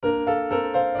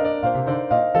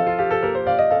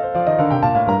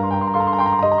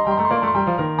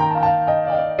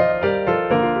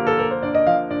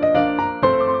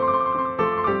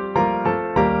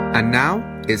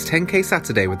It's 10K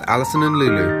Saturday with Alison and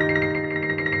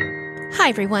Lulu. Hi,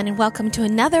 everyone, and welcome to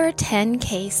another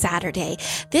 10K Saturday.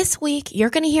 This week, you're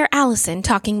going to hear Alison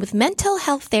talking with mental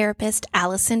health therapist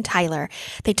Allison Tyler.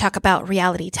 They talk about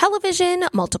reality television,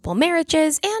 multiple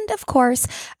marriages, and, of course,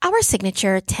 our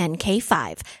signature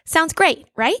 10K5. Sounds great,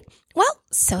 right? Well,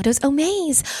 so does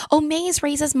Omaze. Omaze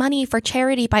raises money for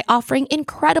charity by offering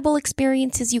incredible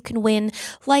experiences you can win,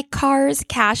 like cars,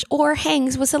 cash, or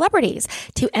hangs with celebrities.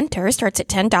 To enter starts at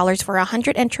 $10 for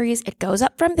 100 entries. It goes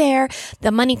up from there.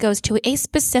 The money goes to a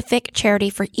specific charity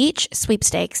for each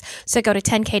sweepstakes. So go to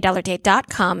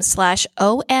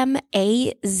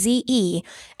 10kdollarday.com/OMAZE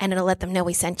and it'll let them know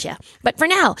we sent you. But for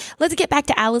now, let's get back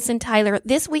to Allison Tyler,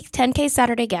 this week's 10K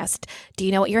Saturday guest. Do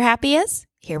you know what your happy is?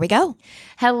 Here we go.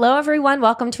 Hello, everyone.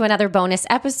 Welcome to another bonus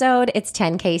episode. It's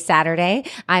 10K Saturday.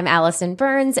 I'm Allison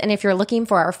Burns, and if you're looking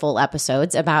for our full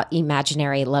episodes about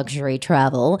imaginary luxury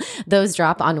travel, those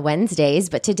drop on Wednesdays,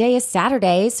 but today is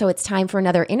Saturday, so it's time for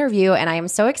another interview, and I am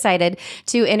so excited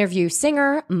to interview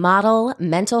singer, model,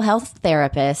 mental health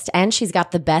therapist, and she's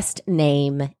got the best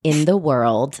name in the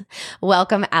world.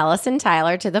 Welcome, Allison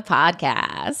Tyler, to the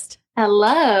podcast.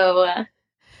 Hello.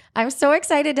 I'm so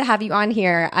excited to have you on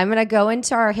here. I'm going to go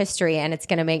into our history and it's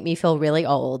going to make me feel really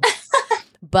old.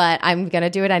 But I'm going to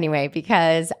do it anyway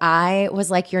because I was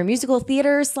like your musical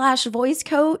theater / voice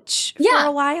coach for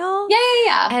a while.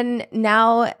 Yeah. And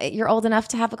now you're old enough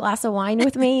to have a glass of wine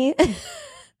with me.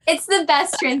 It's the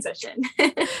best transition.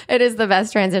 It is the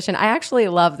best transition. I actually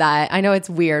love that. I know it's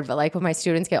weird, but like when my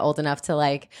students get old enough to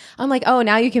I'm like, oh,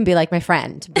 now you can be like my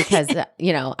friend because,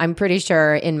 I'm pretty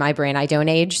sure in my brain I don't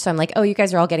age. So I'm like, oh, you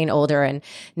guys are all getting older and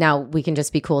now we can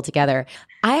just be cool together.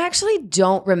 I actually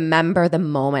don't remember the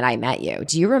moment I met you.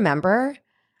 Do you remember?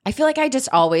 I feel like I just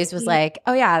always was like,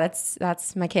 oh yeah,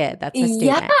 that's my kid. That's my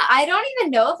student. Yeah, I don't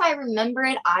even know if I remember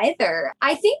it either.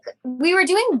 I think we were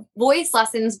doing voice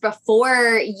lessons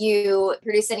before you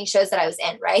produced any shows that I was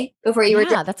in, right? Before you were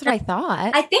doing. That's what I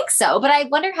thought. I think so, but I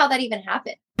wonder how that even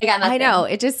happened. I know.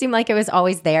 It just seemed like it was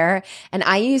always there. And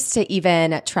I used to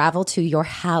even travel to your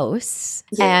house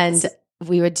and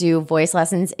we would do voice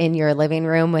lessons in your living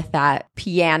room with that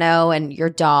piano and your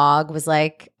dog was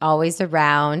like always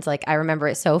around. Like I remember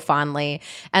it so fondly.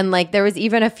 And like there was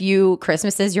even a few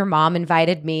Christmases your mom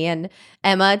invited me and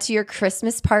Emma to your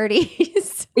Christmas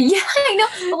parties. Yeah, I know.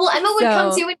 Well, Emma would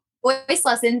come to voice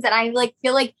lessons and I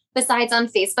feel like besides on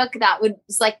Facebook, that was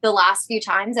like the last few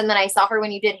times. And then I saw her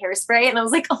when you did Hairspray and I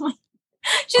was like, oh my,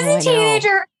 she's a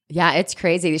teenager. Yeah, it's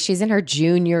crazy. She's in her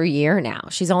junior year now.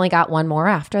 She's only got one more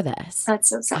after this. That's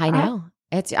so sad. I know.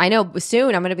 I know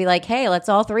soon I'm going to be like, hey, let's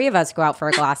all three of us go out for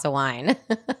a glass of wine.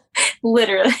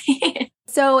 Literally.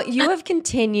 So you have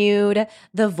continued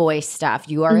the voice stuff.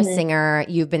 You are a singer.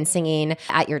 You've been singing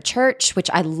at your church, which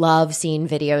I love seeing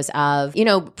videos of.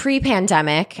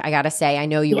 Pre-pandemic, I got to say, I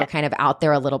know you were kind of out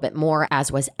there a little bit more,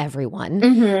 as was everyone.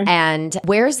 And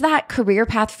where's that career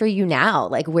path for you now?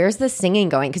 Like, where's the singing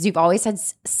going? Because you've always had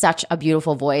such a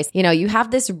beautiful voice. You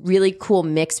have this really cool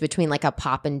mix between like a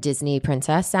pop and Disney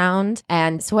princess sound.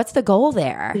 And so what's the goal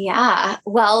there? Yeah,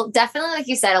 well, definitely, like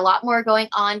you said, a lot more going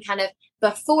on kind of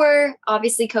before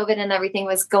obviously COVID and everything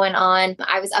was going on.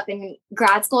 I was up in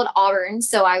grad school at Auburn,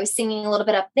 so I was singing a little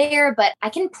bit up there, but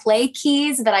I can play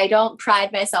keys, but I don't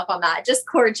pride myself on that, just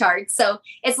chord charts. So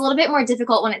it's a little bit more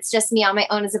difficult when it's just me on my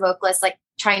own as a vocalist, like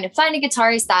trying to find a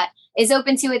guitarist that is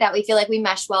open to it, that we feel like we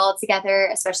mesh well together,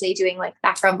 especially doing like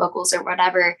background vocals or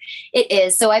whatever it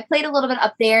is. So I played a little bit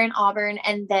up there in Auburn,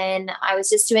 and then I was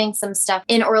just doing some stuff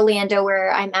in Orlando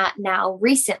where I'm at now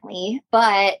recently,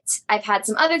 but I've had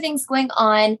some other things going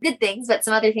on, good things, but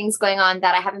some other things going on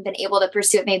that I haven't been able to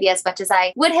pursue it maybe as much as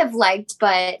I would have liked.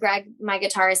 But Greg, my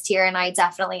guitarist here, and I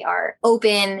definitely are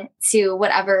open to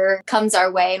whatever comes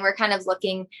our way. And we're kind of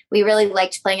looking, we really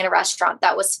liked playing in a restaurant.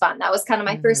 That was fun. That was kind of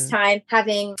my first time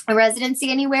having a residency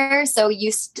anywhere. So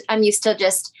I'm used to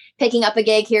just picking up a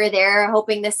gig here or there,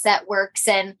 hoping this set works,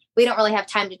 and we don't really have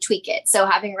time to tweak it. So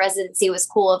having residency was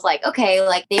cool of like, okay,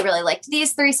 like they really liked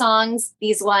these 3 songs,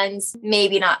 these ones,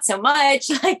 maybe not so much.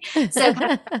 So kind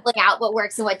of filling out what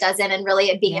works and what doesn't, and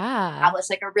really being able to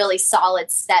establish like a really solid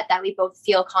set that we both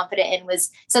feel confident in was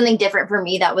something different for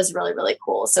me. That was really, really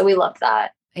cool. So we loved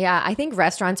that. Yeah, I think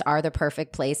restaurants are the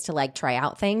perfect place to like try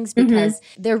out things because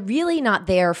they're really not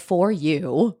there for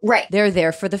you. Right. They're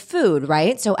there for the food,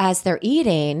 right? So as they're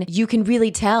eating, you can really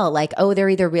tell like, oh, they're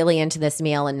either really into this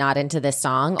meal and not into this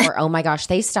song, or oh my gosh,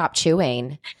 they stopped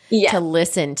chewing to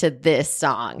listen to this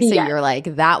song. So you're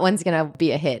like, that one's going to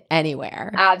be a hit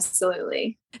anywhere.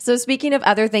 Absolutely. So speaking of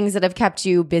other things that have kept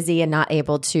you busy and not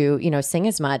able to, sing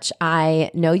as much,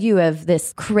 I know you have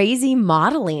this crazy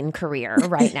modeling career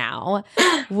right now,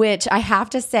 which I have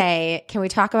to say, can we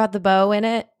talk about the bow in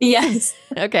it? Yes.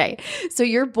 Okay. So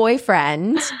your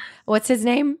boyfriend, what's his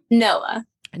name? Noah.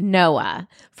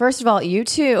 First of all, you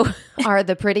two are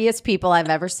the prettiest people I've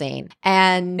ever seen.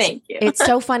 And thank you. It's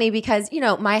so funny because,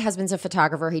 my husband's a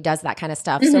photographer. He does that kind of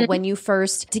stuff. So when you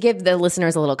first, to give the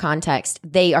listeners a little context,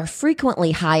 they are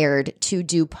frequently hired to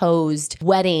do posed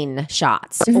wedding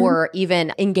shots or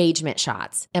even engagement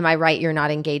shots. Am I right? You're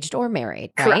not engaged or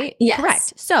married, right? Correct. Yes.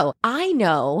 Correct. So I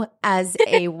know as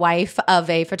a wife of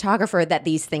a photographer that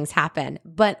these things happen.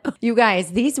 But you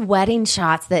guys, these wedding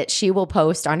shots that she will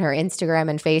post on her Instagram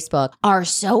and Facebook are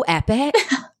so epic.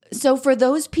 So for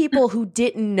those people who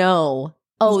didn't know,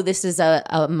 oh, this is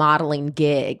a modeling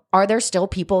gig, are there still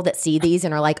people that see these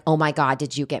and are like, oh my God,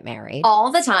 did you get married?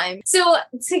 All the time. So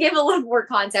to give a little more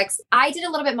context, I did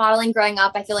a little bit modeling growing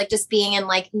up. I feel like just being in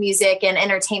like music and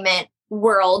entertainment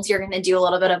world, you're going to do a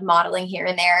little bit of modeling here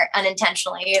and there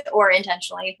unintentionally or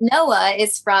intentionally. Noah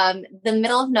is from the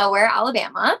middle of nowhere,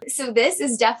 Alabama. So this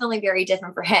is definitely very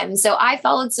different for him. So I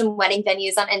followed some wedding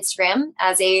venues on Instagram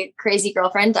as a crazy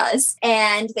girlfriend does.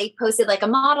 And they posted like a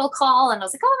model call and I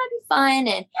was like, oh, that'd be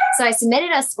fun. And so I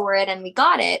submitted us for it and we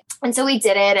got it. And so we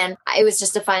did it and it was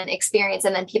just a fun experience.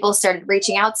 And then people started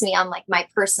reaching out to me on like my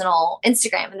personal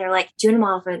Instagram and they're like, do you want to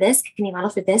model for this? Can you model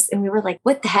for this? And we were like,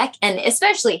 what the heck? And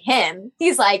especially him.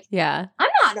 He's like, yeah, I'm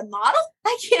not a model.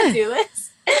 I can't do this.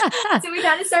 So we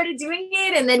kind of started doing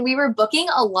it. And then we were booking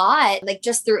a lot, like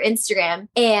just through Instagram.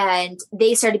 And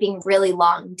they started being really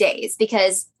long days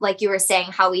because like you were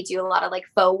saying, how we do a lot of like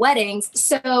faux weddings.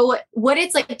 So what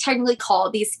it's like technically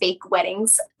called, these fake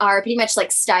weddings are pretty much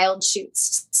like styled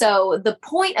shoots. So the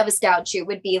point of a styled shoot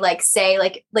would be like, say,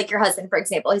 like your husband, for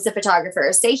example, he's a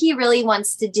photographer. Say he really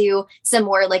wants to do some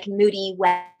more like moody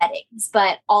weddings,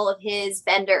 but all of his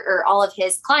vendor or all of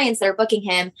his clients that are booking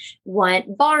him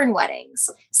want barn weddings.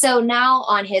 So now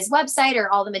on his website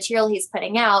or all the material he's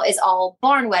putting out is all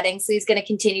barn weddings. So he's going to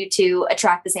continue to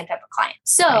attract the same type of client.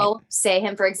 So say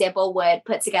him, for example, would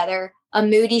put together a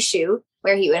moody shoot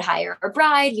where he would hire a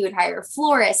bride, he would hire a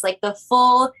florist, like the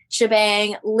full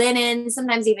shebang, linen,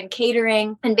 sometimes even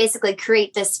catering, and basically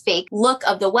create this fake look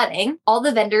of the wedding. All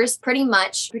the vendors pretty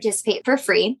much participate for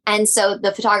free. And so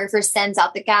the photographer sends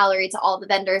out the gallery to all the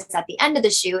vendors at the end of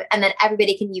the shoot, and then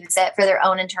everybody can use it for their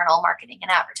own internal marketing and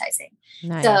advertising.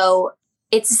 Nice. So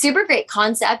it's a super great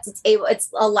concept. It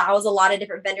allows a lot of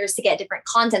different vendors to get different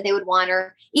content they would want,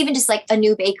 or even just like a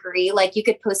new bakery. Like you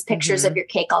could post pictures of your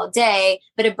cake all day,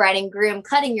 but a bride and groom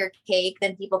cutting your cake,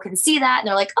 then people can see that. And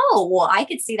they're like, oh, well, I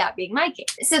could see that being my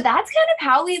cake. So that's kind of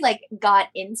how we like got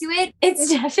into it. It's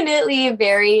definitely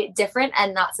very different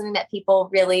and not something that people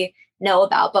really know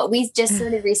about, but we just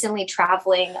started recently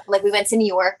traveling. Like we went to New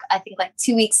York, I think like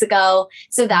 2 weeks ago.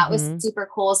 So that was super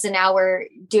cool. So now we're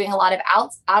doing a lot of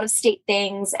out of state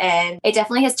things and it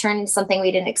definitely has turned into something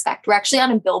we didn't expect. We're actually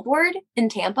on a billboard in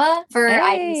Tampa for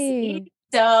IBC.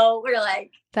 So we're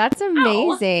like, that's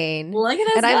amazing. Look at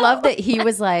us And go. I love that he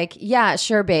was like, yeah,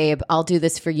 sure, babe, I'll do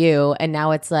this for you. And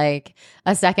now it's like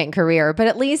a second career. But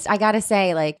at least I got to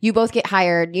say, like, you both get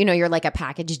hired, you're like a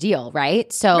package deal,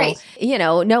 right? So,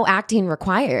 no acting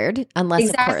required unless,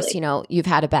 of course, you've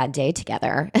had a bad day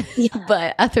together. Yeah.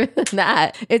 But other than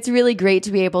that, it's really great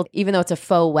to be able, even though it's a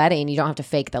faux wedding, you don't have to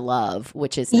fake the love,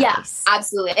 which is nice. Yeah,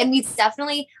 absolutely. And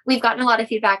we've gotten a lot of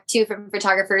feedback too from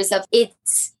photographers of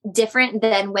it's different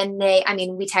than when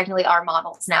we technically are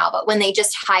models now, but when they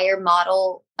just hire a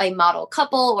model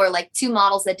couple or like two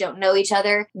models that don't know each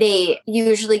other, they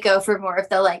usually go for more of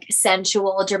the like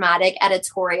sensual, dramatic,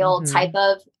 editorial type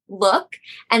of look.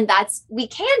 And we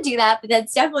can do that, but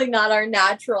that's definitely not our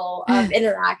natural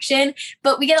interaction.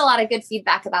 But we get a lot of good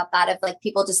feedback about that of like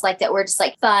people just like that we're just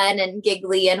like fun and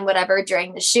giggly and whatever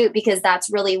during the shoot, because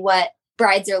that's really what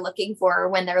brides are looking for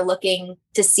when they're looking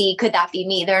to see, could that be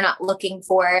me? They're not looking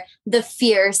for the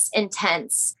fierce,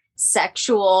 intense,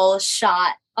 sexual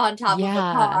shot on top of a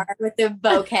car with the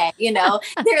bouquet,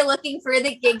 they're looking for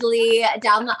the giggly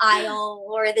down the aisle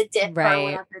or the dip or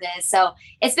whatever it is. So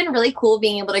it's been really cool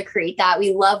being able to create that.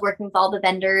 We love working with all the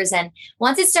vendors. And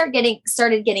once it started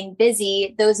getting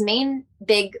busy, those main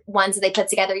big ones that they put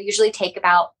together usually take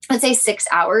about, let's say 6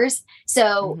 hours.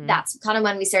 So that's kind of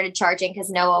when we started charging, because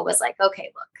Noah was like, okay,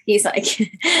 look, he's like,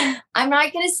 I'm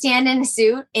not going to stand in a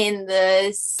suit in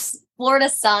the Florida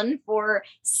sun for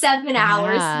 7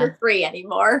 hours for free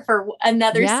anymore for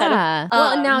another set of.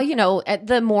 Well, and now,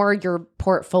 the more your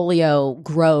portfolio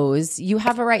grows, you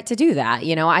have a right to do that.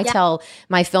 I tell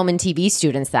my film and TV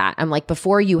students that I'm like,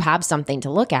 before you have something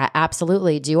to look at,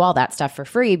 absolutely do all that stuff for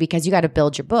free because you got to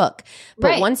build your book.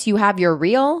 But once you have your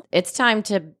reel, it's time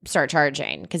to start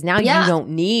charging because now you don't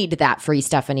need that free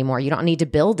stuff anymore. You don't need to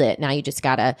build it. Now you just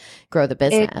got to grow the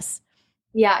business.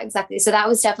 Yeah, exactly. So that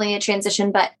was definitely a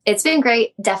transition, but it's been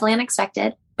great. Definitely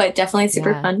unexpected, but definitely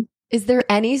super fun. Is there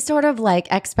any sort of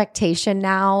expectation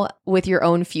now with your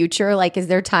own future? Is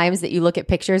there times that you look at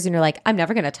pictures and you're like, I'm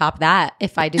never going to top that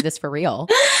if I do this for real?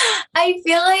 I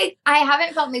feel like I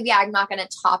haven't felt maybe I'm not going to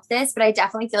top this, but I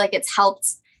definitely feel like it's helped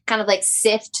kind of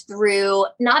sift through,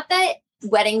 not that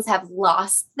weddings have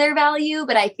lost their value,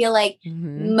 but I feel like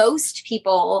most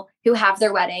people who have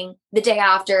their wedding the day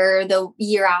after, the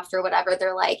year after, whatever,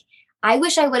 they're like, I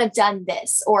wish I would have done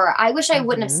this, or I wish I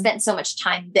wouldn't have spent so much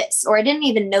time this, or I didn't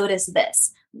even notice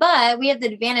this. But we have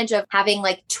the advantage of having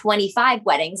 25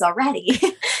 weddings already.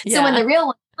 So when the real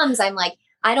one comes, I'm like,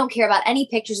 I don't care about any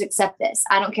pictures except this.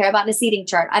 I don't care about a seating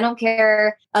chart. I don't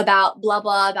care about blah,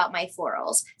 blah, about my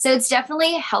florals. So it's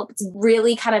definitely helped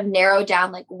really kind of narrow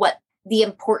down what the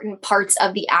important parts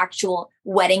of the actual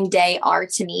wedding day are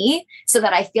to me, so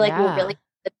that I feel like we'll really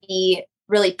be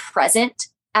really present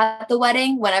at the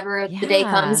wedding whenever the day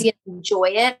comes. You enjoy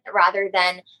it rather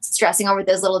than stressing over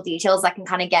those little details that can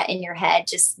kind of get in your head,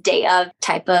 just day of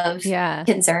type of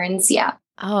concerns. Yeah.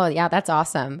 Oh, yeah, that's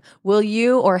awesome. Will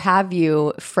you or have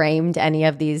you framed any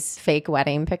of these fake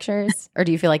wedding pictures? Or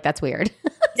do you feel like that's weird?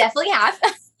 Definitely have.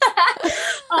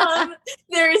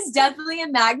 There's definitely a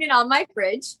magnet on my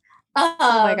fridge. Oh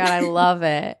my God, I love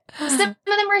it. Some of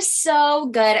them are so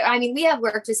good. I mean, we have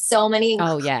worked with so many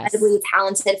incredibly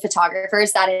talented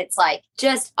photographers that it's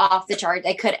just off the chart.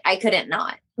 I couldn't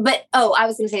not. But I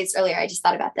was going to say this earlier. I just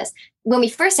thought about this. When we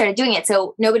first started doing it,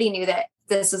 so nobody knew that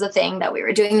this was a thing, that we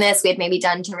were doing this. We had maybe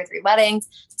done 2 or 3 weddings.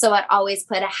 So I'd always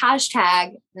put a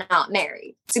hashtag not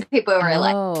married. So people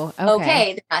were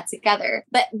okay, they're not together.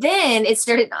 But then it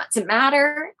started not to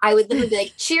matter. I would literally be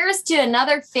like, cheers to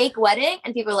another fake wedding.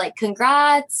 And people were like,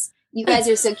 congrats. You guys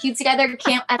are so cute together.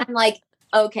 And I'm like,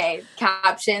 okay,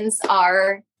 captions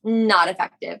are not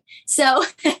effective. So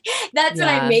that's when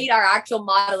I made our actual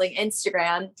modeling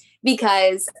Instagram,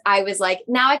 because I was like,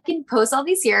 now I can post all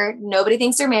these here. Nobody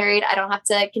thinks they're married. I don't have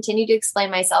to continue to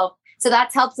explain myself. So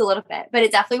that's helped a little bit, but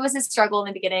it definitely was a struggle in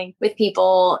the beginning with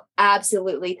people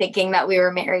absolutely thinking that we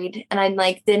were married. And I'm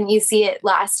like, didn't you see it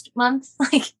last month?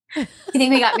 You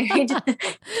think we got married twice?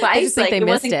 I just think they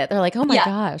missed it. They're like, oh my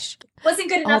gosh. Wasn't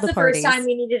good enough the first time.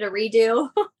 We needed a redo.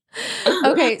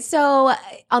 Okay. So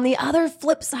on the other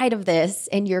flip side of this,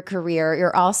 in your career,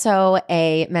 you're also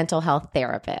a mental health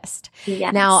therapist.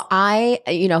 Yes. Now, I,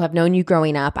 have known you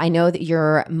growing up. I know that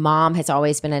your mom has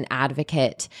always been an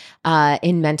advocate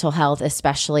in mental health,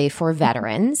 especially for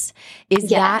veterans. Is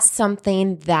that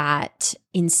something that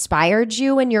inspired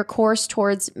you in your course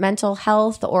towards mental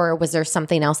health, or was there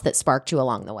something else that sparked you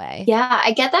along the way? Yeah,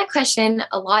 I get that question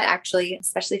a lot, actually,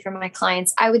 especially from my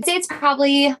clients. I would say it's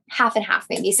probably half and half,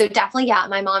 maybe. So definitely,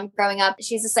 my mom growing up,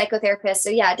 she's a psychotherapist.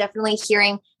 So definitely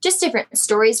hearing just different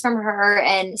stories from her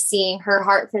and seeing her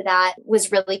heart for that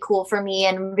was really cool for me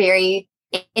and very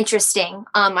interesting.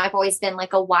 I've always been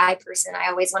a why person. I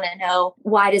always want to know,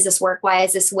 why does this work? Why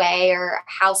is this way? Or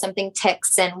how something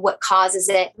ticks and what causes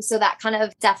it. So that kind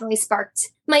of definitely sparked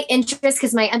my interest,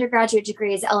 because my undergraduate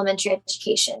degree is elementary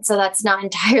education. So that's not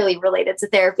entirely related to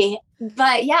therapy.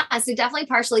 But so definitely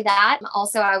partially that.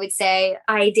 Also, I would say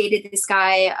I dated this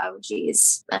guy, I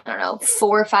don't know,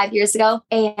 4 or 5 years ago.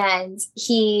 And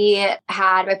he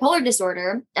had bipolar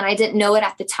disorder, and I didn't know it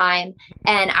at the time.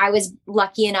 And I was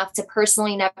lucky enough to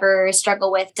personally never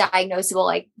struggle with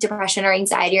diagnosable depression or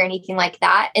anxiety or anything like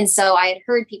that. And so I had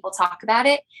heard people talk about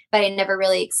it, but I never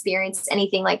really experienced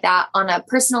anything like that on a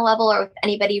personal level or with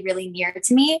anybody really near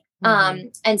to me.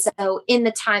 And so in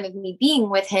the time of me being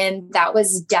with him, that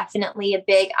was definitely a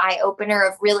big eye opener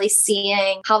of really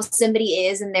seeing how somebody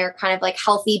is in their kind of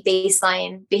healthy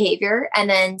baseline behavior, and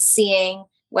then seeing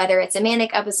whether it's a manic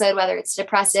episode, whether it's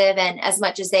depressive, and as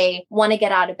much as they want to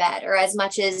get out of bed, or as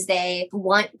much as they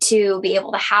want to be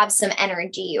able to have some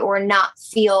energy or not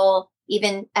feel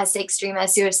even as extreme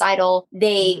as suicidal,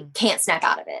 they can't snap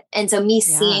out of it. And so me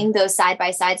seeing those side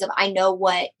by sides of, I know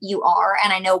what you are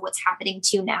and I know what's happening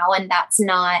to you now, and that's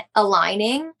not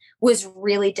aligning, was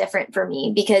really different for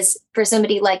me, because for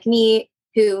somebody like me,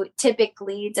 who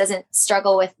typically doesn't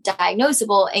struggle with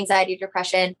diagnosable anxiety or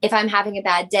depression, if I'm having a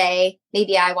bad day,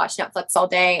 maybe I watch Netflix all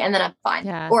day and then I'm fine.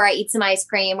 Yeah. Or I eat some ice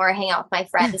cream or I hang out with my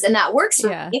friends and that works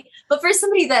for me. But for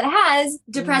somebody that has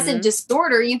depressive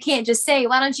disorder, you can't just say,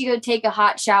 why don't you go take a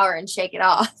hot shower and shake it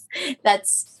off?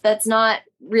 That's not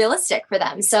realistic for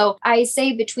them. So I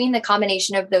say between the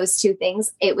combination of those two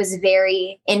things, it was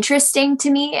very interesting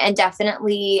to me. And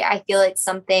definitely, I feel it's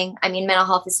something, I mean, mental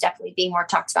health is definitely being more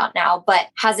talked about now, but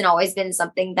hasn't always been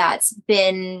something that's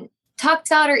been talked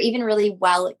about or even really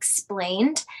well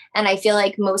explained. And I feel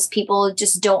like most people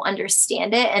just don't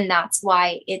understand it. And that's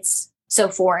why it's so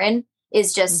foreign,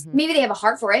 is just maybe they have a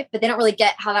heart for it, but they don't really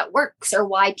get how that works or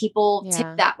why people tick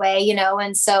that way, you know?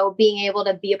 And so being able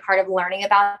to be a part of learning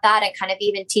about that and kind of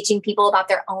even teaching people about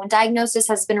their own diagnosis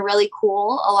has been really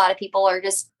cool. A lot of people are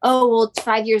just, oh, well,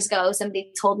 5 years ago,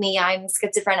 somebody told me I'm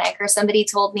schizophrenic, or somebody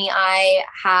told me I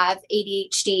have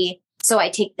ADHD, so I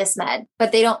take this med,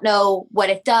 but they don't know what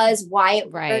it does, why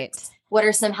it works, what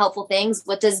are some helpful things,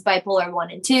 what does bipolar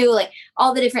 1 and 2, like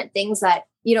all the different things that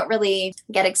you don't really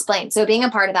get explained. So being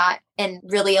a part of that and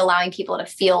really allowing people to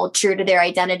feel true to their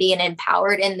identity and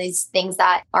empowered in these things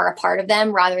that are a part of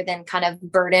them rather than kind of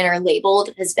burden or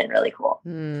labeled has been really cool.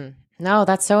 No,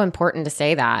 that's so important to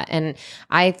say that. And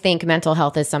I think mental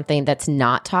health is something that's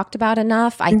not talked about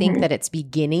enough. I think that it's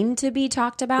beginning to be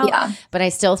talked about, but I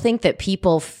still think that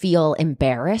people feel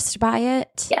embarrassed by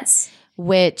it. Yes.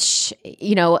 Which,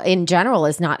 you know, in general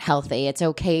is not healthy. It's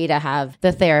okay to have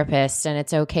the therapist and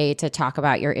it's okay to talk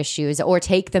about your issues or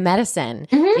take the medicine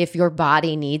if your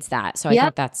body needs that. So I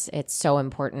think it's so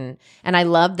important. And I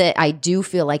love that. I do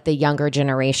feel like the younger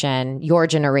generation, your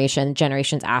generation,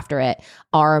 generations after it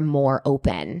are more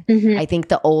open. I think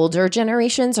the older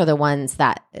generations are the ones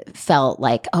that felt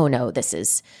like, oh no, this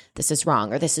is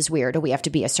wrong, or this is weird, or we have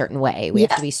to be a certain way. We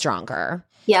have to be stronger.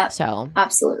 Yeah. So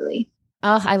absolutely.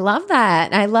 Oh, I love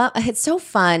that. It's so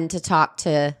fun to talk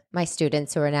to my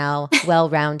students who are now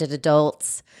well-rounded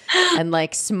adults and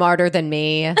like smarter than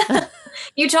me.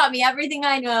 You taught me everything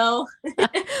I know.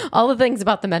 All the things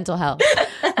about the mental health.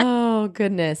 Oh,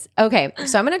 goodness. Okay.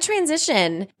 So I'm going to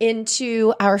transition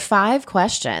into our 5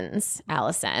 questions,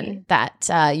 Allison, that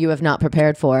you have not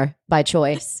prepared for by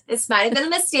choice. This might have been a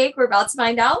mistake. We're about to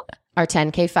find out. Our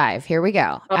 10K5. Here we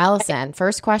go. Okay. Allison,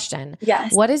 first question.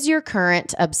 Yes. What is your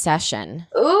current obsession?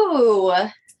 Ooh.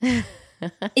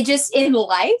 It just in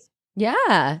life?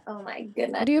 Yeah. Oh my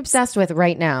goodness. What are you obsessed with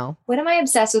right now? What am I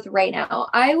obsessed with right now?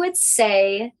 I would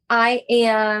say I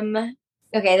am,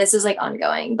 okay, this is like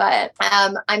ongoing, but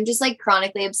I'm just like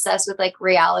chronically obsessed with like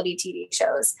reality TV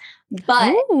shows.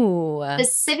 But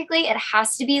specifically, it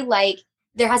has to be like,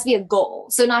 there has to be a goal.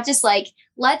 So not just like,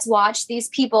 let's watch these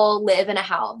people live in a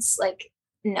house. Like,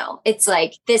 no, it's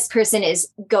like this person is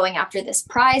going after this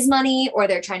prize money or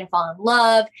they're trying to fall in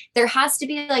love. There has to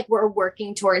be like, we're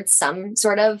working towards some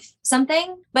sort of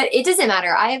something, but it doesn't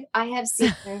matter. I have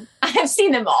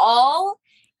seen them all.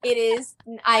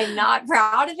 I'm not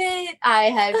proud of it. I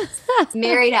have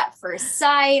Married at First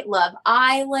Sight, Love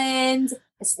Island,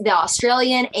 the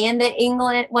Australian and the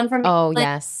England one from England. Oh,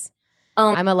 yes.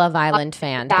 I'm a Love Island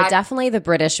fan, but definitely the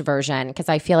British version because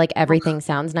I feel like everything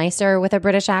sounds nicer with a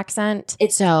British accent.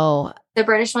 The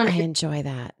British one. I enjoy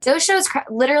that. Those shows,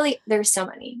 literally, there's so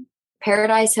many.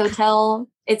 Paradise Hotel.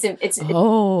 It's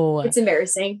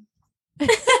embarrassing. But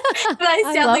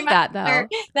I love that though.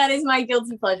 That is my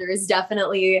guilty pleasure. Is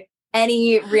definitely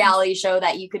any reality show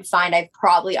that you could find. I've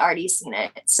probably already seen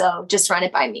it. So just run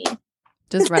it by me.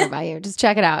 Just run it by you. Just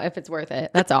check it out if it's worth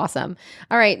it. That's awesome.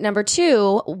 All right. Number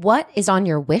 2, what is on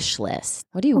your wish list?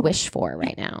 What do you wish for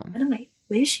right now? What am I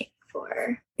wishing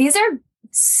for? These are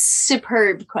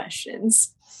superb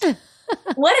questions.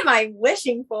 What am I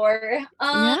wishing for?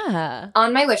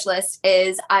 On my wish list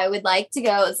is I would like to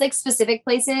go, it's like specific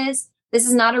places. This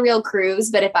is not a real cruise,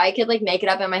 but if I could like make it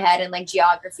up in my head and like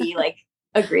geography, like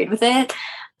agreed with it.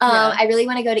 I really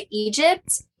want to go to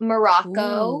Egypt,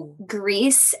 Morocco,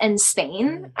 Greece, and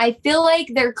Spain. I feel like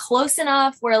they're close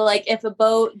enough where like if a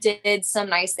boat did some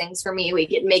nice things for me, we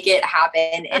could make it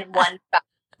happen in one.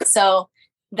 So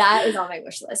that is on my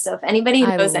wish list. So if anybody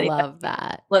knows anything, I love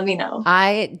that. Let me know.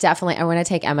 I want to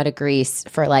take Emma to Greece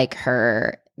for like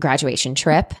her graduation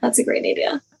trip. That's a great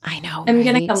idea. I know. I'm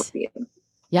going to come with you.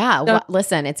 Yeah. Well,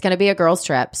 listen, it's going to be a girls'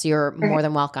 trip. So you're more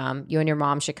than welcome. You and your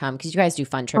mom should come because you guys do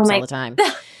fun trips all the time.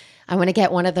 I want to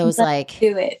get one of those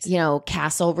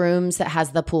castle rooms that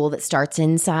has the pool that starts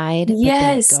inside.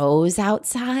 Yes. But then goes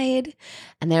outside.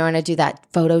 And then I want to do that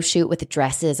photo shoot with the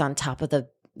dresses on top of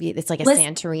it's like a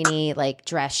Santorini like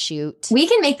dress shoot. We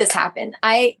can make this happen.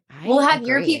 We'll have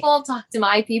your people talk to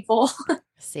my people.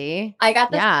 See? I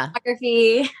got the Yeah.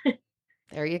 photography.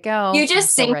 There you go. You just I'm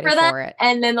so sing ready for them, it.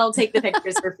 and then they'll take the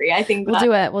pictures for free. I think We'll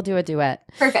do it. We'll do a duet.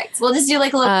 Perfect. We'll just do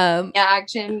like a little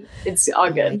action. It's all Oh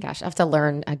my good. gosh, I have to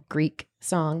learn a Greek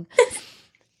song.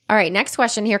 All right, next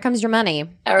question. Here comes your money.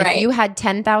 All right. If you had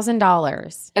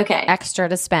 $10,000 Okay. extra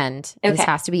to spend, this Okay.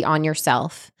 has to be on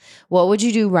yourself. What would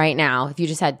you do right now if you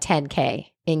just had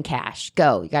 $10K in cash?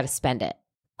 Go. You got to spend it.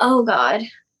 Oh God.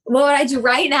 What would I do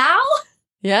right now?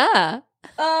 Yeah.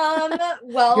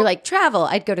 Well, You're like, travel.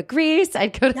 I'd go to Greece.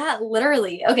 I'd go to. not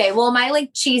literally. Okay. Well, my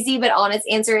like cheesy but honest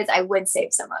answer is I would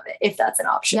save some of it if that's an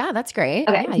option. Yeah, that's great.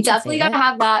 Okay. Yeah, you can Definitely save gotta it.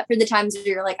 have that for the times where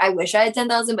you're like, I wish I had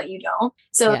 10,000, but you don't.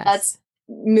 So Yes. that's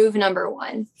move number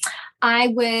one. I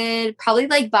would probably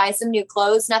like buy some new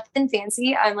clothes, nothing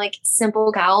fancy. I'm like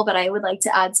simple gal, but I would like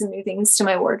to add some new things to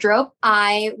my wardrobe.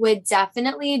 I would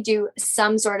definitely do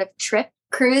some sort of trip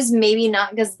cruise, maybe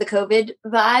not because of the COVID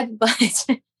vibe, but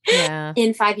Yeah.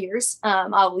 in 5 years,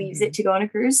 I'll use it to go on a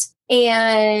cruise.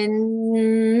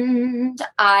 And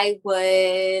I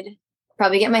would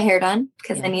probably get my hair done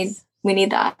because Yes. we need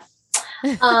that.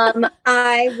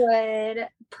 I would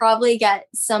probably get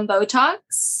some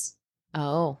Botox.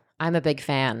 Oh, I'm a big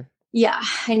fan. Yeah, of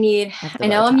the I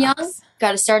know I'm young. Botox.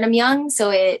 Got to start them young.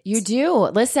 So You do.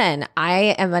 Listen,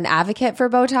 I am an advocate for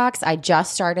Botox. I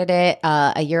just started it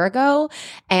a year ago.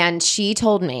 And she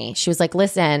told me, she was like,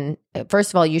 listen, first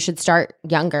of all, you should start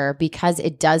younger because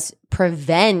it does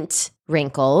prevent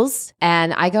wrinkles.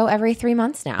 And I go every 3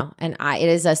 months now. And it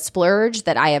is a splurge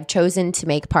that I have chosen to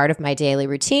make part of my daily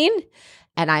routine.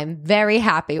 And I'm very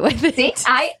happy with it.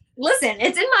 See, listen,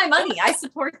 it's in my money. I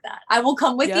support that. I will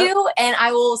come with Yep. you and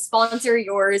I will sponsor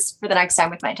yours for the next time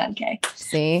with my 10K.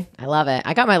 See, I love it.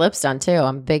 I got my lips done too.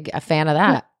 I'm a fan of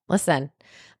that. Listen,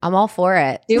 I'm all for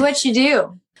it. Do what you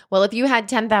do. Well, if you had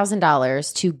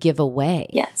 $10,000 to give away,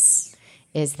 Yes.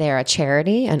 is there a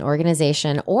charity, an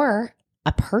organization, or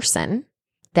a person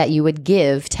that you would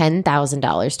give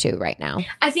 $10,000 to right now?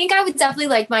 I think I would definitely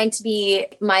like mine to be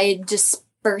my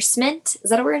disbursement. Is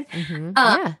that a word?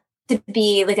 Yeah. To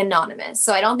be like anonymous.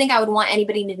 So I don't think I would want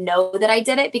anybody to know that I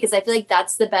did it because I feel like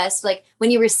that's the best. Like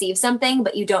when you receive something,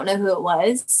 but you don't know who it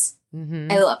was.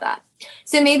 Mm-hmm. I love that.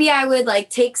 So maybe I would like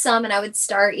take some and I would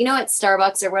start, at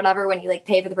Starbucks or whatever, when you like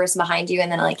pay for the person behind you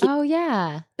and then like, Oh,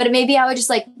 yeah. but maybe I would just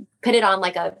like put it on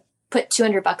like put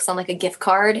 $200 on like a gift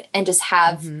card and just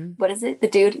have, Mhm. what is it? The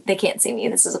dude, they can't see me.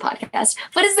 This is a podcast.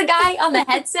 What is the guy on the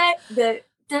headset?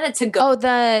 To go. Oh,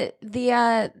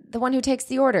 the one who takes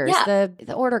the orders, Yeah.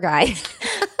 the order guy.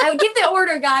 I would give the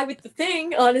order guy with the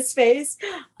thing on his face,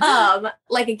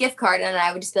 like a gift card. And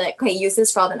I would just be like, okay, use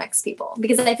this for all the next people.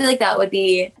 Because I feel like that would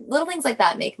be little things like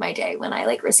that make my day when I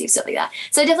like receive stuff like that.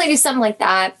 So I definitely do something like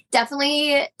that.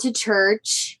 Definitely to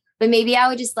church, but maybe I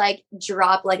would just like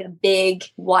drop like a big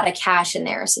wad of cash in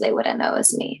there so they wouldn't know it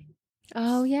was me.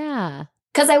 Oh, yeah.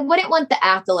 Because I wouldn't want the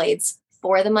accolades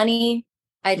for the money.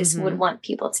 I just Mhm. would want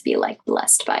people to be like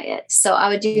blessed by it. So I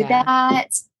would do Yeah. that.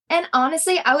 And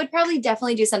honestly, I would probably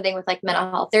definitely do something with like mental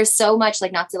health. There's so much,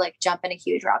 like, not to like jump in a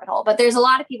huge rabbit hole, but there's a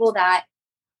lot of people that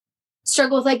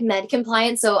struggle with like med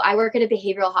compliance. So I work at a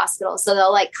behavioral hospital. So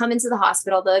they'll like come into the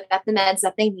hospital, they'll get the meds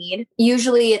that they need.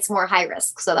 Usually it's more high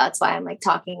risk. So that's why I'm like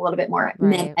talking a little bit more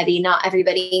med Right. heavy. Not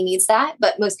everybody needs that,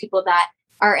 but most people that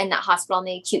are in that hospital in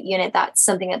the acute unit, that's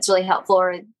something that's really helpful,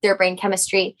 or their brain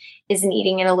chemistry is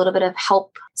needing in a little bit of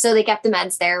help. So they get the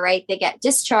meds there, right? They get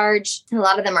discharged. A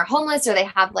lot of them are homeless or they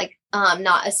have like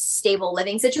not a stable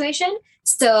living situation.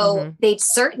 So Mhm. they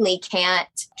certainly can't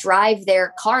drive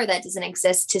their car that doesn't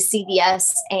exist to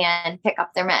CVS and pick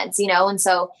up their meds, And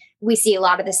so we see a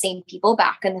lot of the same people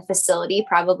back in the facility,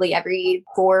 probably every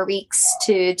 4 weeks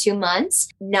to 2 months,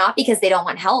 not because they don't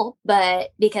want help,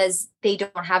 but because they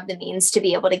don't have the means to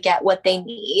be able to get what they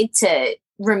need to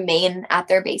remain at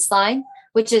their baseline,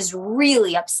 which is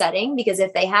really upsetting because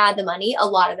if they had the money, a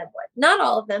lot of them would. Not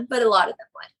all of them, but a lot of them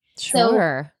would.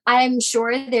 Sure. I'm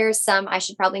sure there's some, I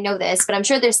should probably know this, but I'm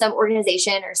sure there's some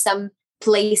organization or some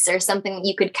place or something that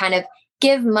you could kind of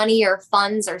give money or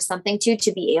funds or something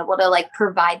to be able to like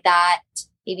provide that.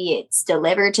 Maybe it's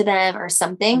delivered to them or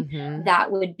something Mhm.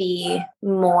 that would be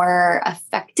more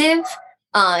effective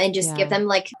and just give Yeah. them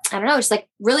like, I don't know, just like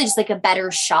really just like a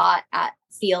better shot at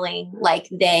feeling like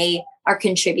they are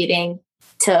contributing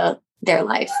to their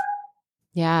life.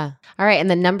 Yeah. All right. And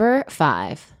then number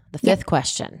 5, the fifth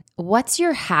question. What's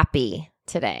your happy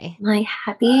today? My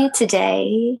happy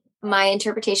today, my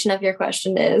interpretation of your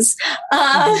question is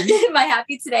my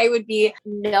happy today would be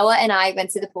Noah and I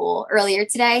went to the pool earlier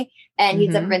today, and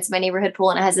he's never Mhm. been to my neighborhood pool,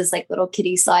 and it has this like little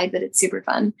kiddie slide that it's super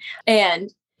fun.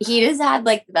 And he just had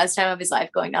like the best time of his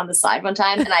life going down the slide one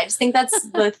time. And I just think that's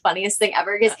the funniest thing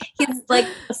ever because he's like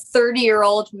a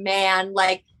 30-year-old man,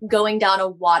 like going down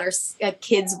a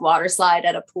kid's water slide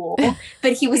at a pool.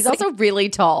 But he's also really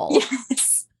tall.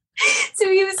 Yes. So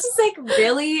he was just like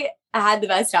really had the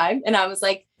best time. And I was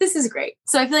like, this is great.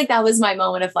 So I feel like that was my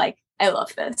moment of like, I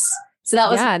love this. So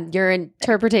that was your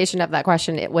interpretation of that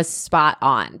question. It was spot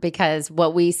on because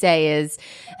what we say is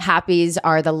happies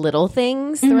are the little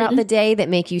things throughout the day that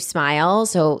make you smile.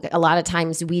 So a lot of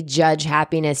times we judge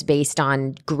happiness based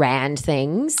on grand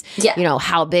things. Yeah. You know,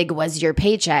 how big was your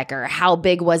paycheck or how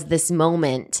big was this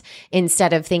moment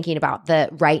instead of thinking about the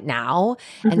right now.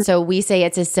 And so we say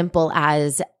it's as simple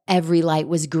as every light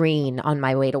was green on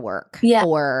my way to work. Yeah.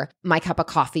 Or my cup of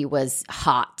coffee was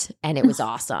hot and it was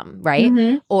awesome,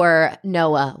 right? Or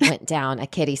Noah went down a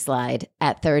kiddie slide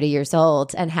at 30 years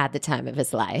old and had the time of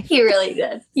his life. He really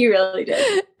did. He really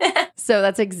did. So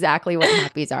that's exactly what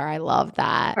happies are. I love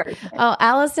that. Perfect. Oh,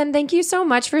 Allison, thank you so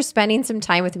much for spending some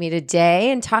time with me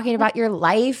today and talking about your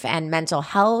life and mental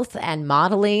health and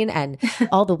modeling and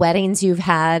all the weddings you've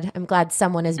had. I'm glad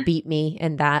someone has beat me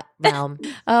in that realm.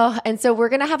 Oh, and so we're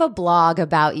going to have a blog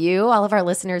about you. All of our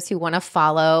listeners who want to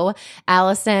follow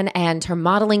Allison and her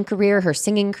modeling career, her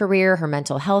singing career, her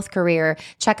mental health career,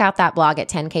 check out that blog at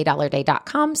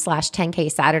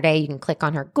 10kdollarday.com/10k Saturday. You can click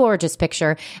on her gorgeous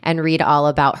picture and read all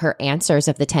about her answers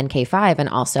of the 10K5 and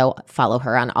also follow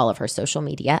her on all of her social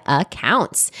media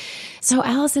accounts. So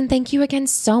Allison, thank you again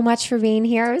so much for being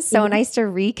here. It was so nice to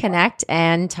reconnect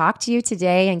and talk to you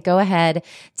today. And go ahead,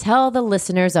 tell the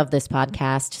listeners of this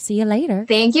podcast. See you later.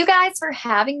 Thank you guys for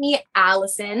having me,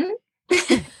 Allison.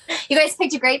 You guys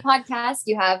picked a great podcast.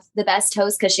 You have the best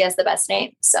host because she has the best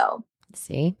name. So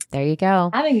see, there you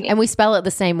go. Having me. And we spell it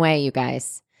the same way, you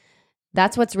guys.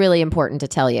 That's what's really important to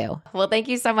tell you. Well, thank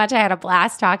you so much. I had a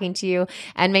blast talking to you.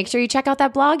 And make sure you check out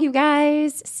that blog, you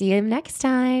guys. See you next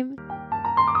time.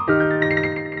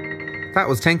 That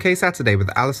was 10K Saturday with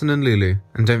Allison and Lulu.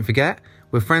 And don't forget,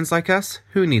 with friends like us,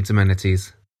 who needs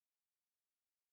amenities?